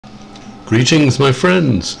Greetings, my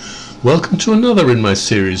friends. Welcome to another in my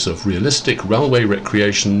series of realistic railway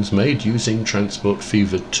recreations made using Transport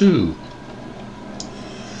Fever 2.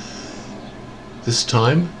 This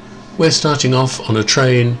time we're starting off on a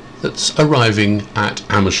train that's arriving at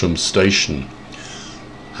Amersham station,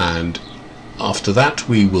 and after that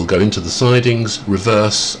we will go into the sidings,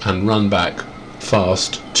 reverse and run back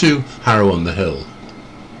fast to Harrow-on-the-Hill.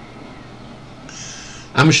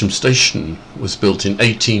 Amersham station was built in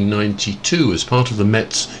 1892 as part of the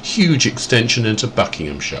Met's huge extension into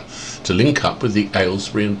Buckinghamshire to link up with the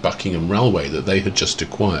Aylesbury and Buckingham Railway that they had just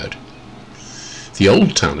acquired. The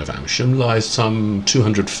old town of Amersham lies some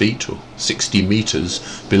 200 feet or 60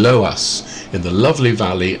 metres below us in the lovely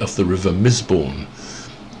valley of the River Misbourne,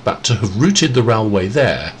 but to have routed the railway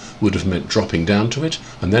there would have meant dropping down to it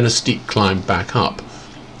and then a steep climb back up,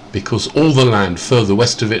 because all the land further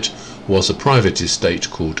west of it was a private estate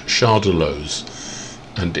called Chardelot's,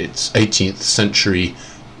 and its 18th century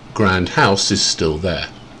grand house is still there.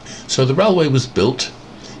 So the railway was built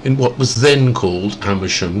in what was then called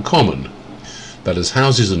Amersham Common, but as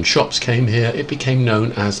houses and shops came here it became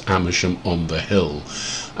known as Amersham-on-the-Hill,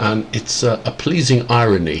 and it's a pleasing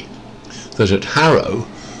irony that at Harrow,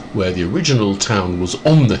 where the original town was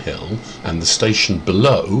on the hill and the station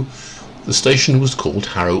below, the station was called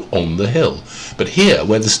Harrow-on-the-Hill, but here,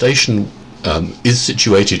 where the station is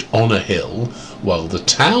situated on a hill while the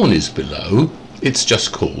town is below, it's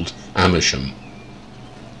just called Amersham.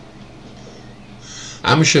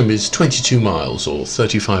 Amersham is 22 miles or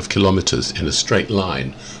 35 kilometres in a straight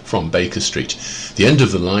line from Baker Street. The end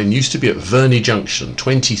of the line used to be at Verney Junction,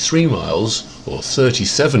 23 miles or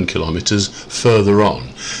 37 kilometres further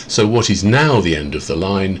on. So what is now the end of the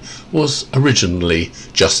line was originally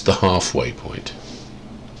just the halfway point.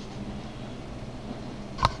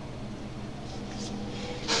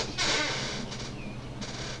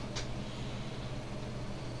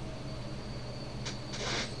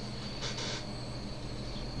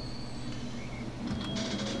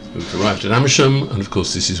 We've arrived at Amersham, and of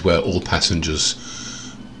course this is where all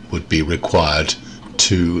passengers would be required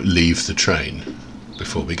to leave the train.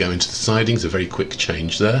 Before we go into the sidings, a very quick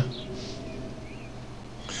change there.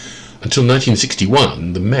 Until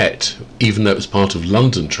 1961, the Met, even though it was part of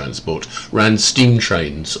London Transport, ran steam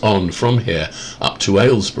trains on from here up to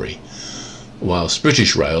Aylesbury, whilst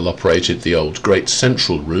British Rail operated the old Great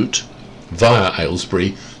Central route via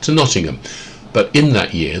Aylesbury to Nottingham. But in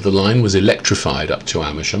that year the line was electrified up to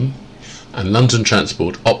Amersham, and London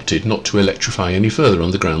Transport opted not to electrify any further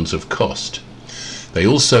on the grounds of cost. They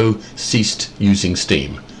also ceased using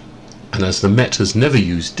steam, and as the Met has never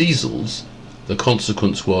used diesels, the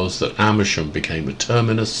consequence was that Amersham became a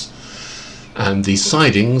terminus, and the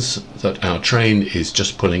sidings that our train is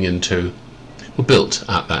just pulling into were built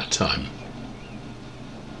at that time.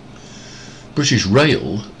 British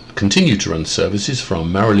Rail continued to run services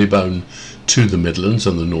from Marylebone to the Midlands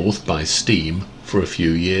and the North by steam for a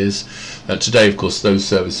few years. Today, of course, those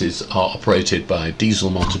services are operated by diesel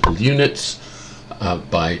multiple units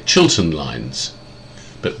by Chiltern lines,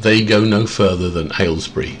 but they go no further than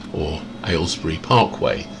Aylesbury, or Aylesbury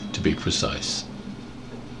Parkway to be precise.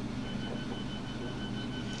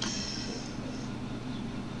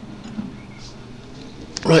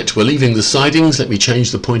 Right, we're leaving the sidings. Let me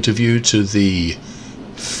change the point of view to the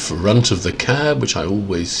front of the cab, which I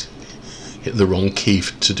always hit the wrong key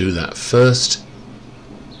to do that first.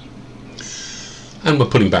 And we're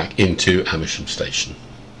putting back into Amersham station.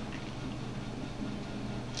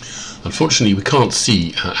 Unfortunately we can't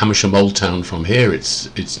see Amersham Old Town from here.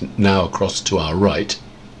 It's now across to our right,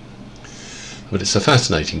 but it's a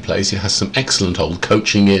fascinating place. It has some excellent old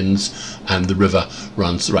coaching inns, and the river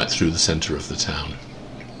runs right through the centre of the town.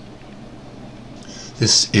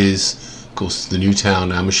 This is, of course, the new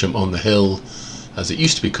town, Amersham-on-the-Hill, as it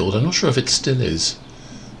used to be called. I'm not sure if it still is.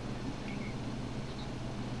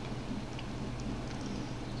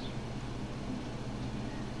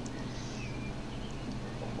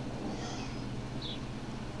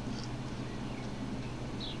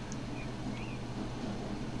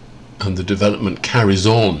 And the development carries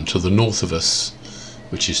on to the north of us,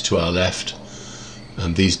 which is to our left,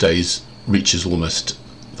 and these days reaches almost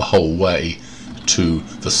the whole way to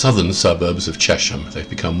the southern suburbs of Chesham. They've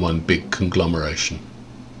become one big conglomeration.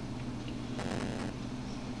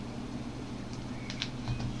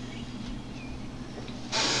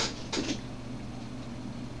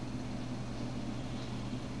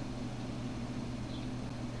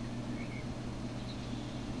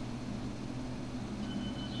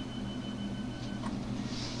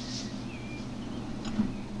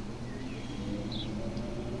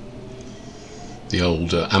 The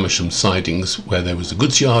old Amersham sidings, where there was a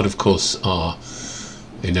goods yard, of course, are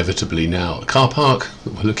inevitably now a car park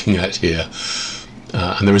that we're looking at here.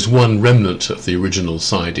 And there is one remnant of the original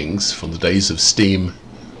sidings from the days of steam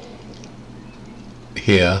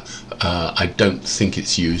here. I don't think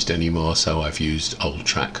it's used anymore, so I've used old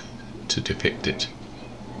track to depict it.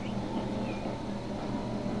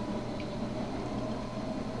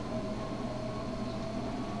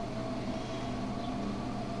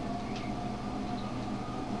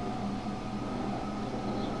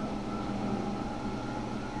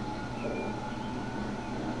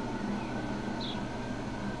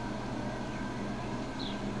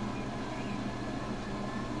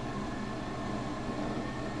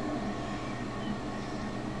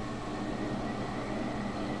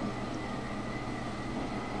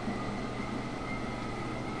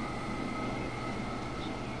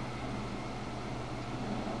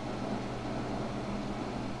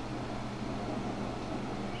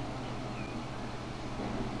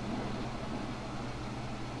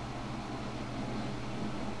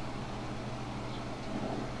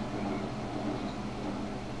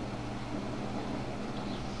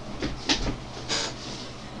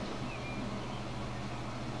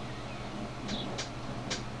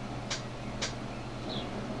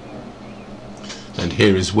 And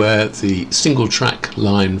here is where the single track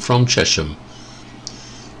line from Chesham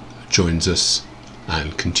joins us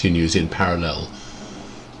and continues in parallel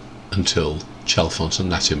until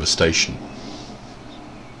Chalfont-on-Latimer station.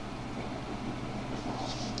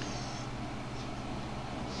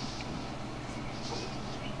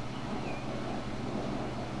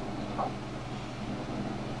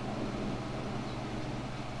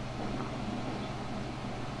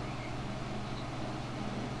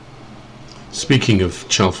 Speaking of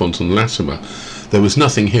Chalfont-on-Latimer, there was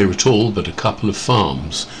nothing here at all but a couple of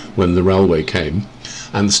farms when the railway came,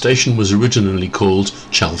 and the station was originally called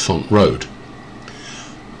Chalfont Road,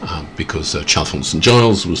 because Chalfont St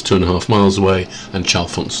Giles was 2.5 miles away and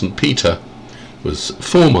Chalfont St Peter was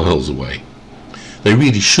 4 miles away. They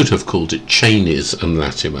really should have called it Cheynes and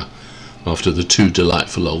Latimer, after the two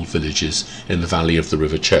delightful old villages in the valley of the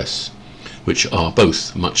River Chess, which are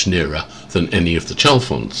both much nearer than any of the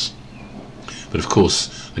Chalfonts. But of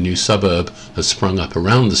course a new suburb has sprung up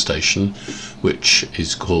around the station, which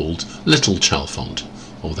is called Little Chalfont,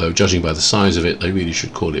 although judging by the size of it they really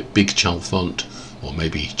should call it Big Chalfont, or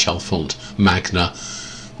maybe Chalfont Magna,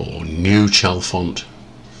 or New Chalfont,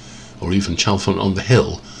 or even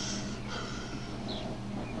Chalfont-on-the-Hill.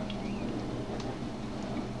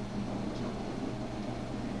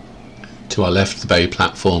 To our left, the bay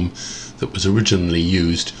platform that was originally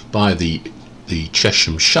used by the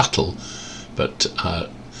Chesham shuttle, but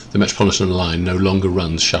the Metropolitan Line no longer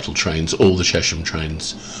runs shuttle trains. All the Chesham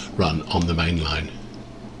trains run on the main line.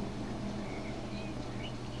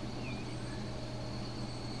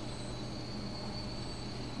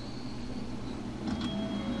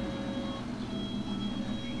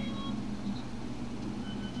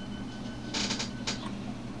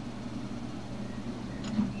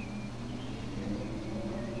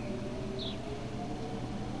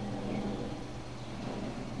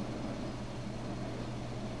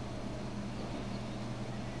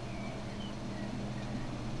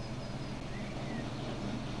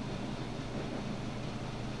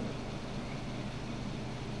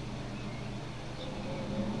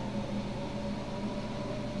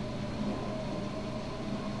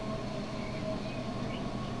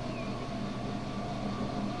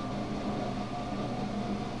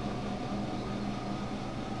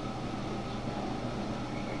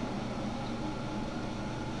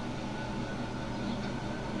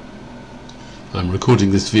 I'm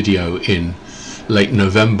recording this video in late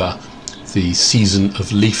November, the season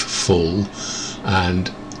of leaf fall, and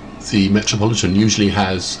the Metropolitan usually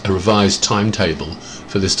has a revised timetable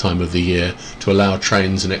for this time of the year to allow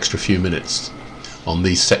trains an extra few minutes on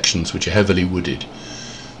these sections which are heavily wooded,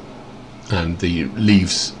 and the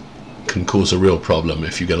leaves can cause a real problem.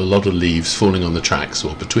 If you get a lot of leaves falling on the tracks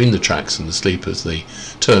or between the tracks and the sleepers, they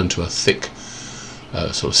turn to a thick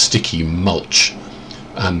sort of sticky mulch,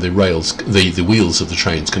 and the rails, the wheels of the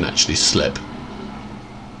trains can actually slip.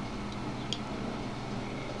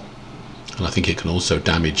 And I think it can also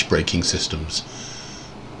damage braking systems.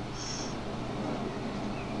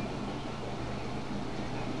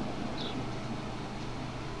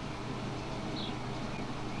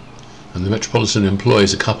 And the Metropolitan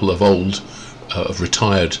employs a couple of old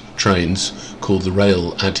retired trains called the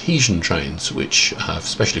rail adhesion trains, which have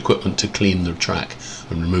special equipment to clean the track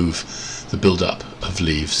and remove the build-up of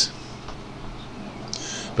leaves.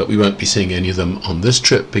 But we won't be seeing any of them on this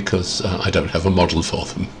trip because I don't have a model for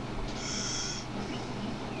them.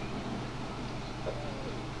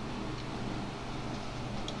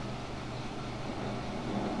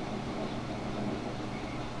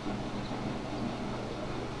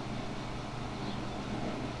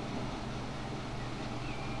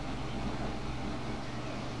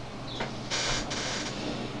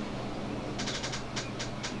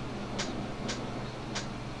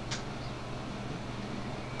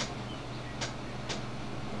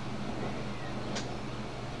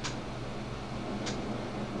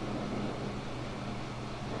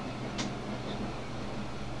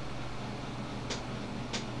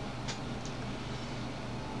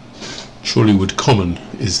 Chorleywood Common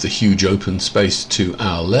is the huge open space to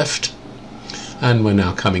our left, and we're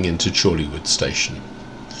now coming into Chorleywood Station.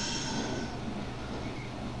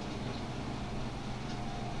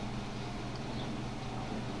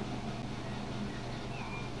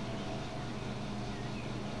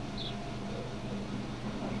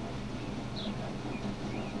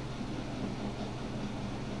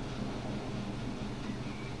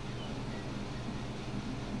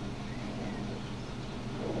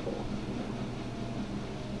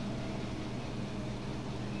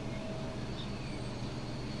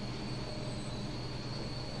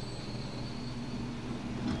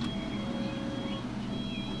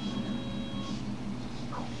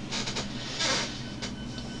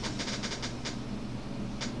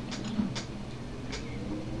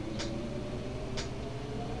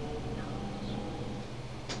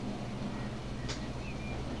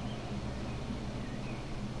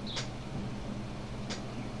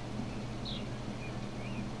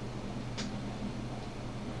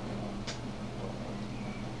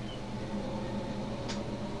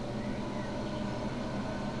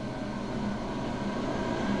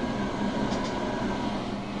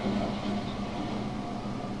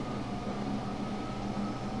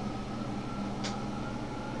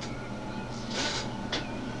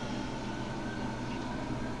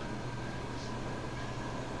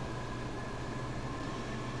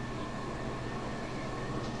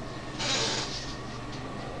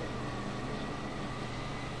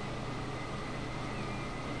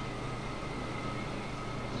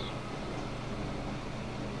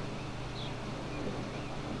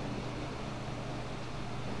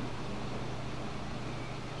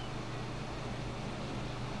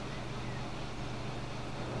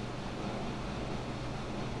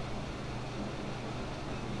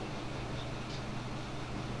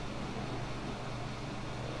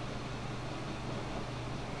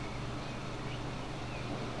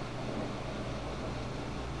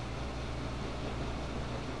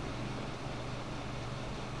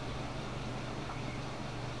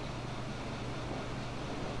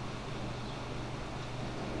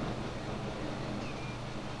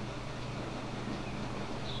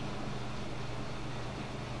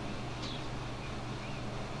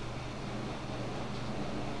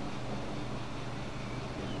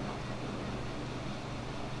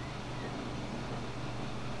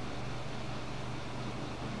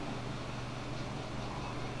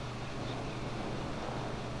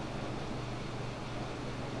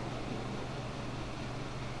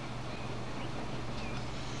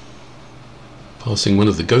 Passing one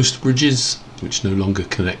of the ghost bridges, which no longer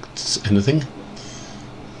connects anything.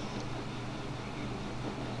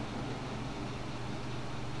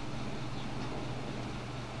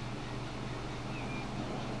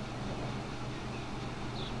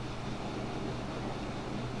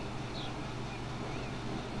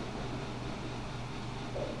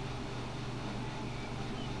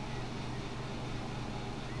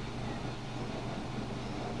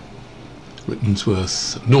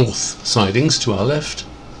 Rickmansworth North sidings to our left.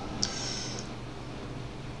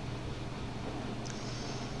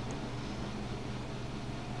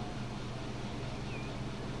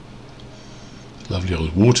 Lovely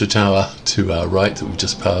old water tower to our right that we've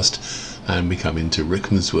just passed, and we come into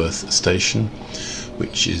Rickmansworth Station,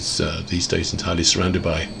 which is these days entirely surrounded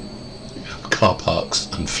by car parks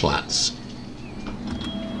and flats.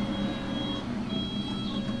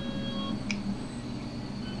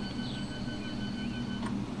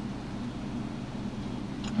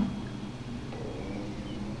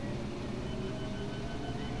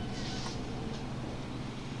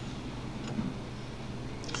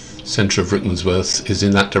 Centre of Rickmansworth is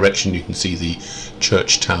in that direction. You can see the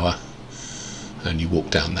church tower, and you walk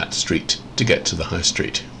down that street to get to the high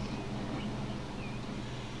street.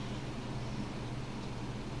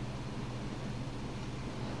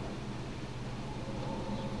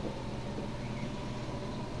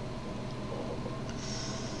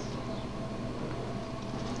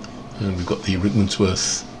 And we've got the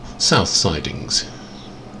Rickmansworth South sidings.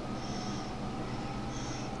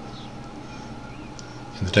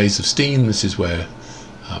 In the days of steam, this is where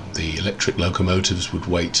the electric locomotives would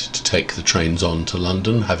wait to take the trains on to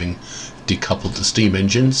London, having decoupled the steam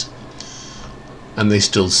engines, and they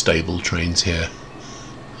still stable trains here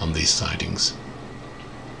on these sidings.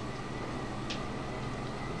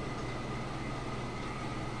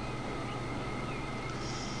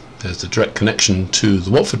 There's the direct connection to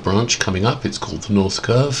the Watford branch coming up. It's called the North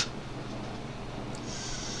Curve.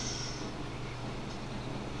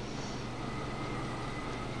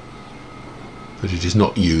 But it is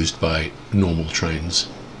not used by normal trains.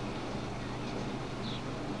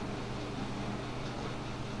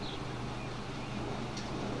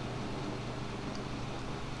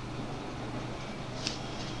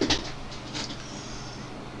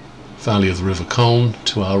 valley of the River Colne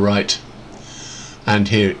to our right, and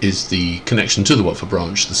here is the connection to the Watford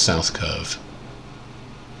branch, the South Curve,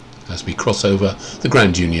 as we cross over the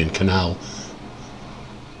Grand Union Canal.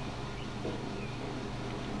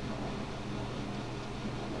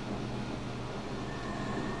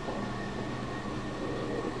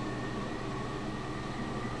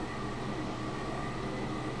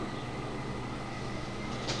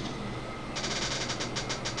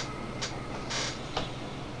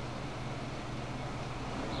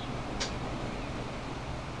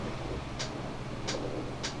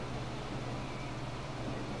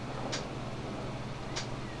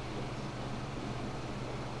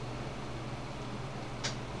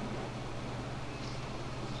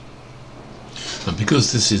 And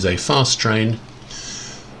because this is a fast train,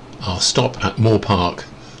 our stop at Moor Park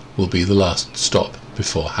will be the last stop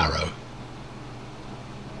before Harrow.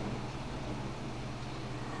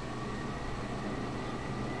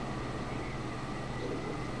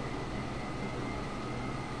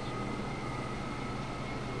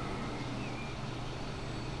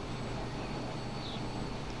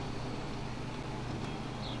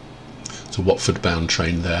 It's a Watford bound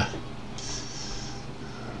train there.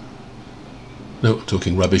 No, I'm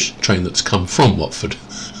talking rubbish. Train that's come from Watford.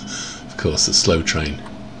 Of course, a slow train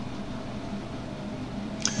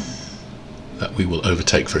that we will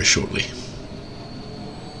overtake very shortly.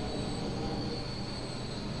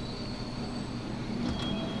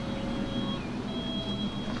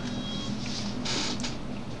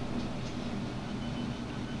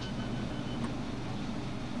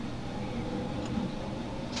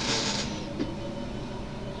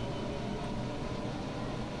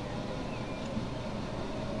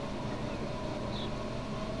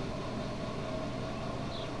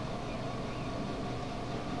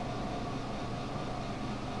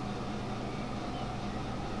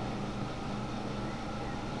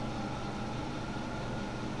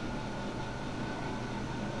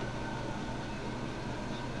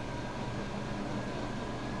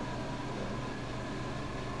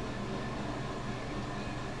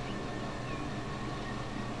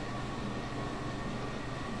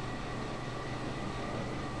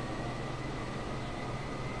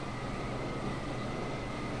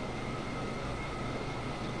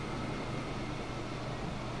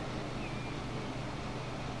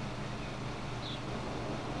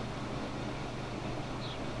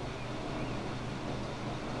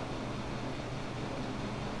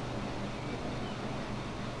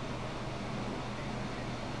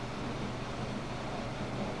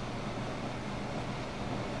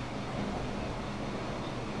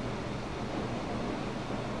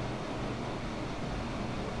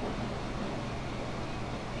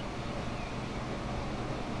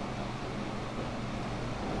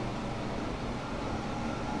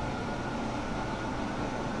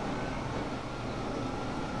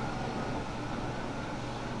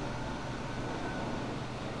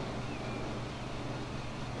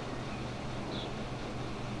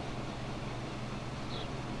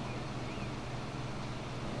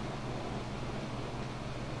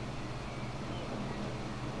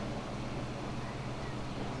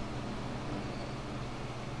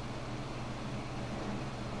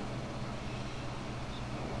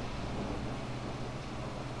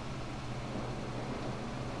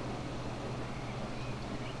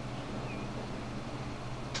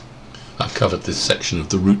 I've covered this section of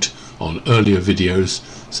the route on earlier videos,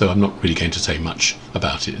 so I'm not really going to say much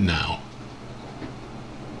about it now.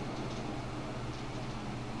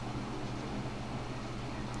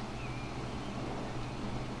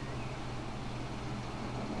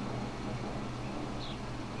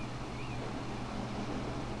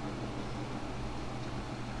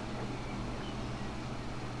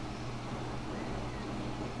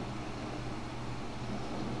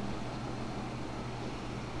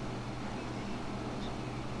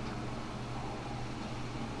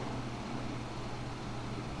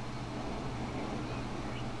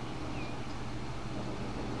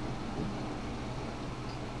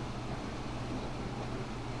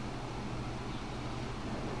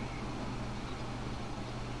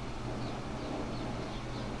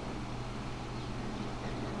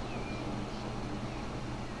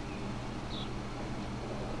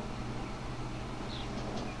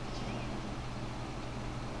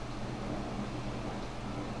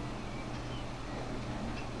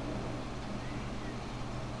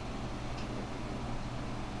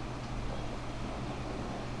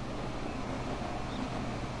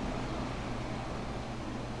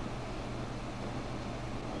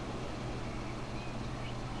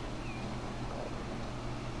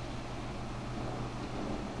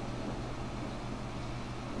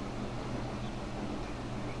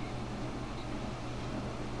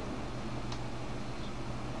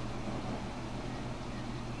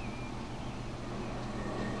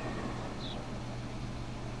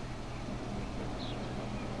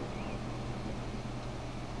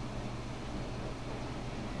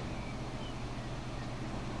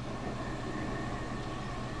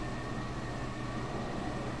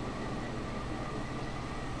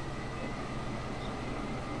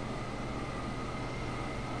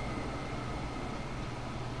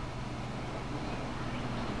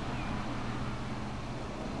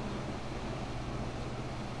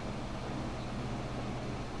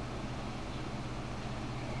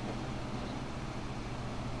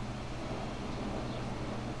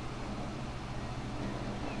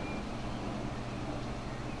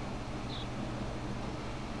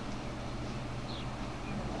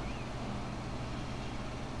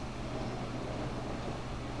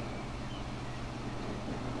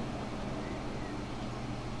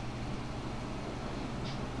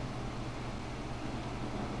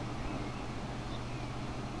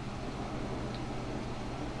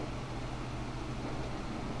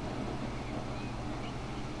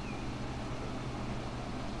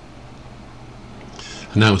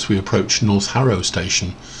 And now as we approach North Harrow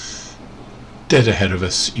station, dead ahead of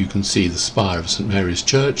us you can see the spire of St Mary's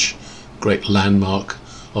Church, great landmark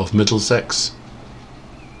of Middlesex.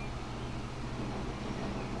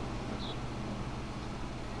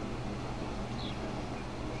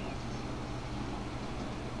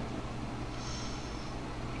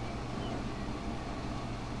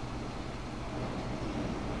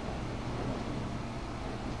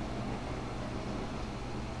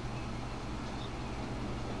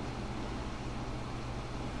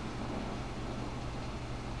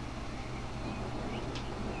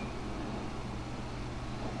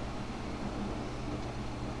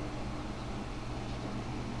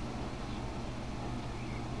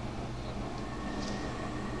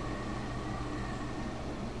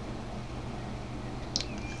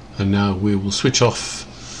 And now we will switch off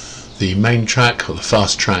the main track or the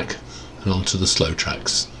fast track and onto the slow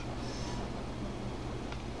tracks,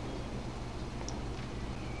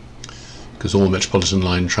 because all Metropolitan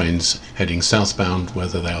Line trains heading southbound,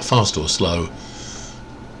 whether they are fast or slow,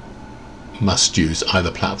 must use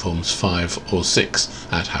either platforms 5 or 6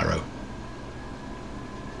 at Harrow.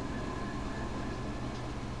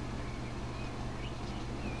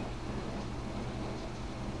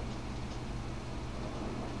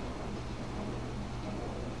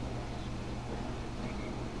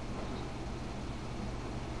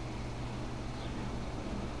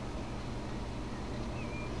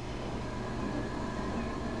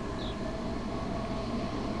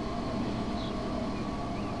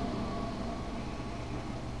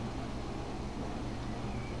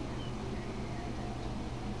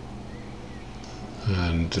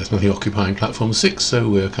 And there's nothing occupying platform 6, so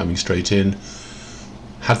we're coming straight in.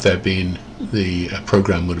 Had there been, the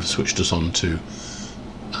programme would have switched us on to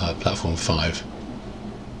platform 5.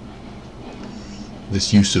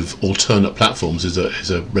 This use of alternate platforms is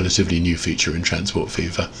a relatively new feature in Transport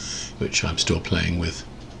Fever, which I'm still playing with.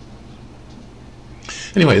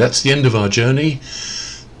 Anyway, that's the end of our journey.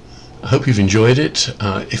 I hope you've enjoyed it.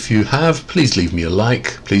 If you have, please leave me a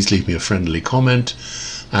like, please leave me a friendly comment,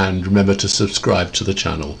 and remember to subscribe to the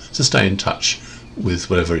channel to stay in touch with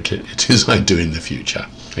whatever it is I do in the future.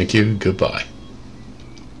 Thank you, goodbye.